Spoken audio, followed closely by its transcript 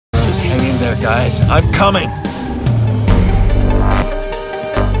there, guys. I'm coming.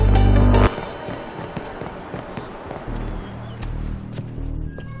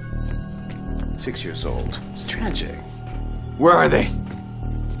 Six-years old. It's tragic. Where are they?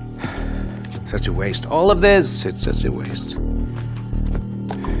 Such a waste. All of this, it's such a waste.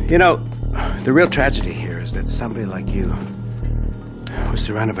 You know, the real tragedy here is that somebody like you was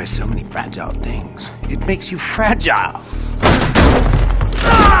surrounded by so many fragile things. It makes you fragile.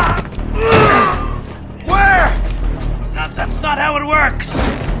 Where? That's not how it works.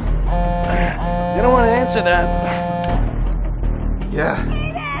 You don't want to answer that. Yeah.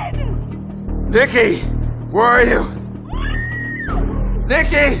 Nikki! Where are you?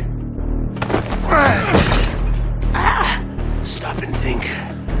 Nikki! Stop and think.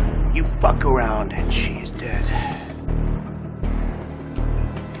 You fuck around and she's dead.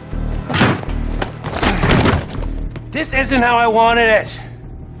 This isn't how I wanted it.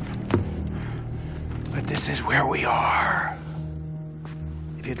 But this is where we are.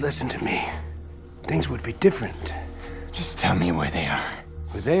 If you'd listened to me, things would be different. Just tell me where they are.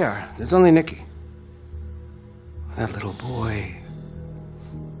 Where they are? There's only Nicky. That little boy.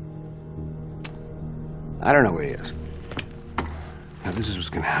 I don't know where he is. Now, this is what's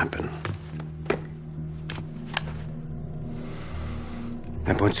gonna happen.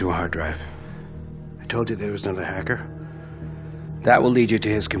 I point to a hard drive. I told you there was another hacker. That will lead you to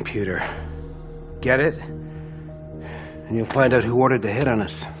his computer. Get it? And you'll find out who ordered the hit on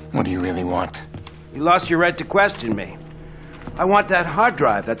us. What do you really want? You lost your right to question me. I want that hard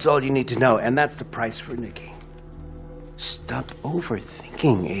drive, that's all you need to know, and that's the price for Nicky. Stop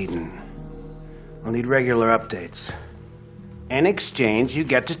overthinking, Aiden. I'll need regular updates. In exchange, you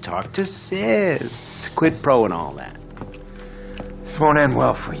get to talk to Sis. Quid pro and all that. This won't end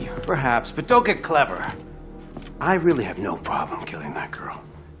well for you. Perhaps, but don't get clever. I really have no problem killing that girl.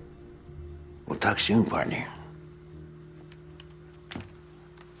 We'll talk soon, partner.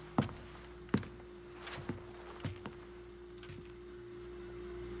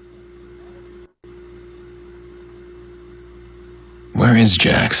 Where is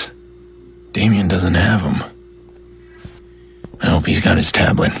Jax? Damien doesn't have him. I hope he's got his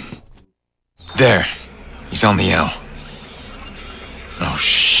tablet. There. He's on the L. Oh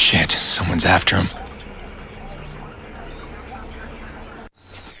shit, someone's after him.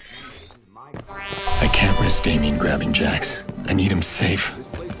 I can't risk Damien grabbing Jax. I need him safe.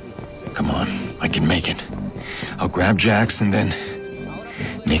 Come on, I can make it. I'll grab Jax and then...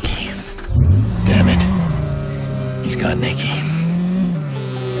 Nicky. Damn it. He's got Nicky.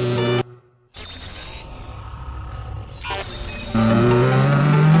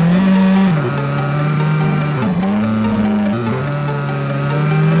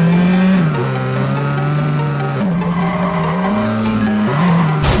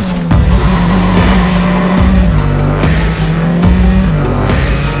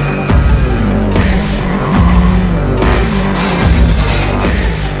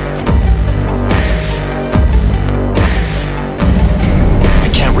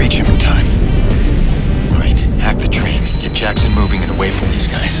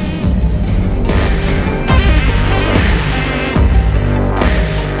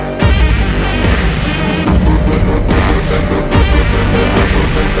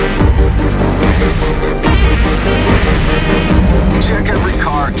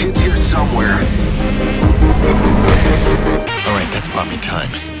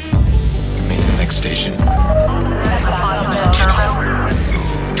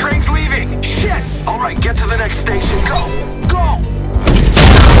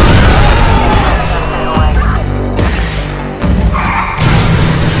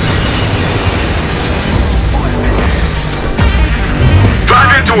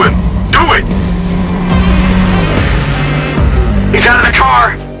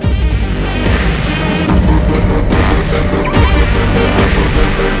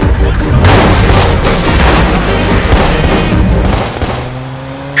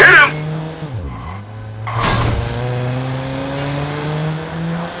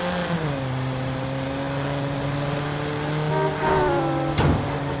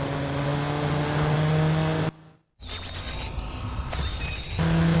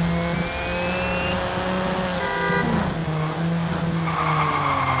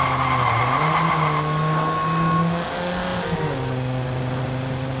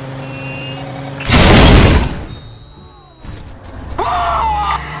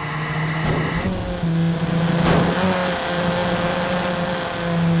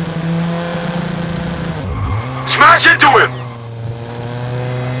 Smash into him!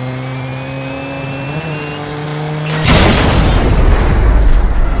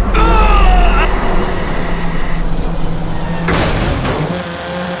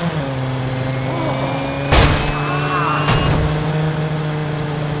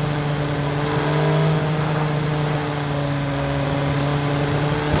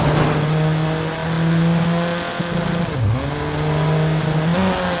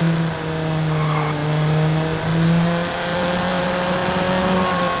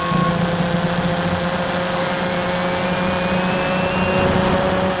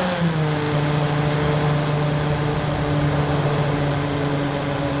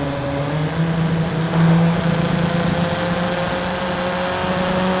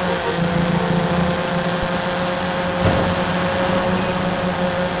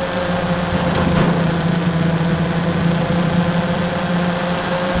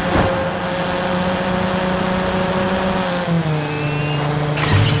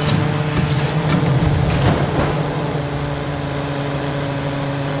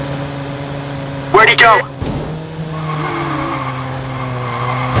 Where'd he go?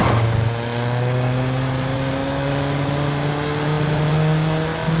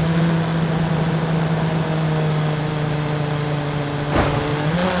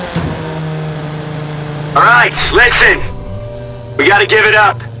 All right, listen. We gotta give it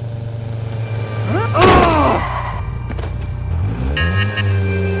up.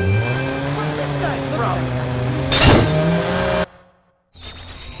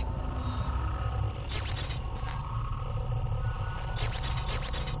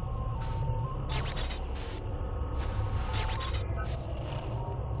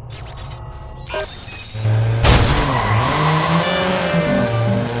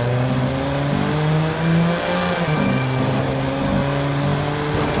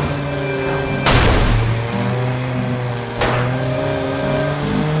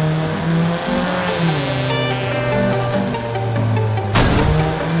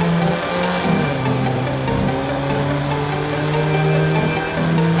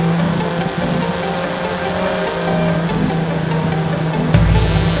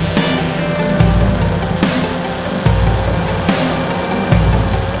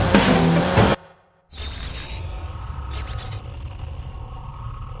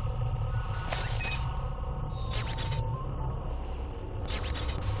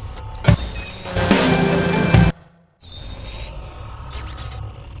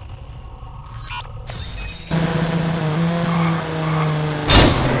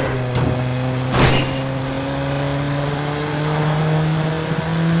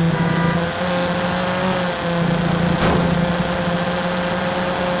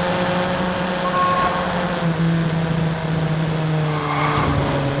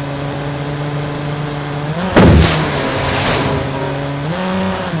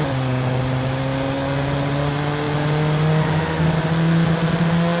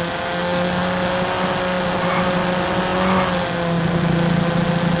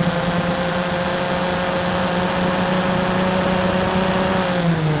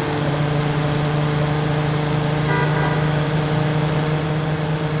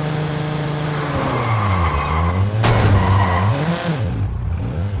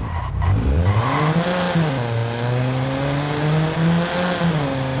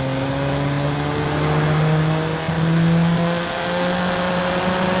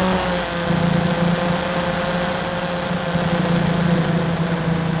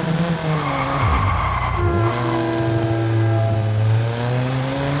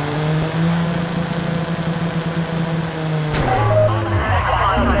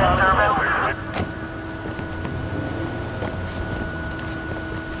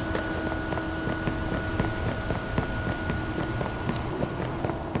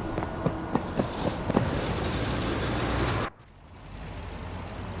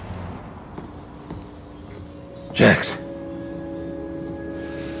 Jax.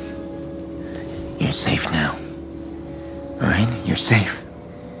 You're safe now. Alright? You're safe.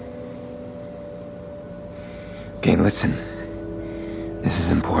 Okay, listen. This is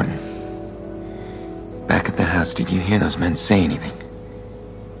important. Back at the house, did you hear those men say anything?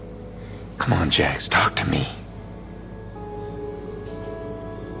 Come on, Jax, talk to me.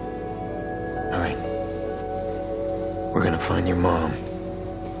 Alright. We're gonna find your mom.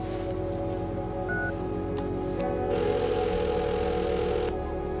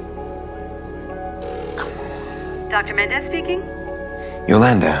 Dr. Mendez speaking?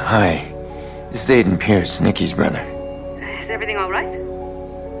 Yolanda, hi. This is Aiden Pierce, Nikki's brother. Is everything all right?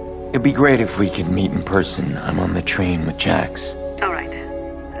 It'd be great if we could meet in person. I'm on the train with Jax. All right.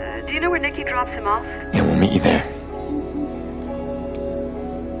 Do you know where Nikki drops him off? Yeah, we'll meet you there.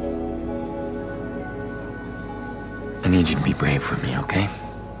 I need you to be brave for me, okay?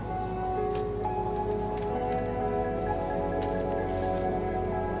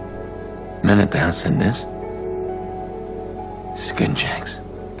 Men at the house said this. This is good, Jax.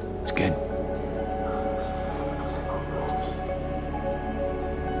 It's good.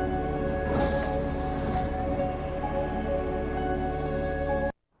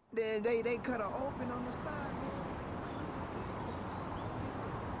 They cut her open on the side,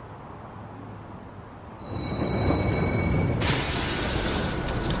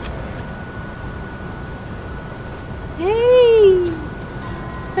 Hey!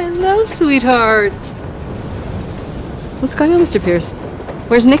 Hello, sweetheart. What's going on, Mr. Pierce?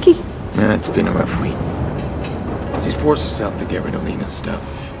 Where's Nikki? Yeah, it's been a rough week. She's forced herself to get rid of Lena's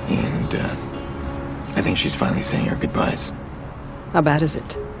stuff, and I think she's finally saying her goodbyes. How bad is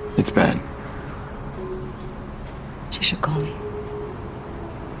it? It's bad. She should call me.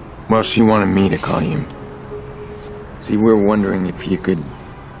 Well, she wanted me to call you. See, we're wondering if you could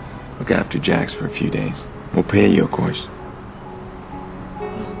Look after Jax for a few days. We'll pay you, of course.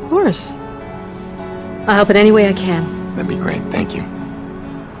 Of course. I'll help in any way I can. That'd be great, thank you.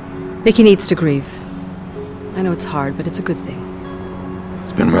 Nikki needs to grieve. I know it's hard, but it's a good thing.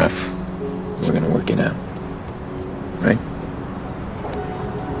 It's been rough. We're gonna work it out. Right?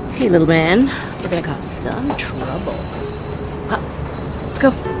 Hey, little man. We're gonna cause some trouble. Let's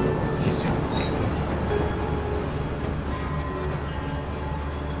go. See you soon.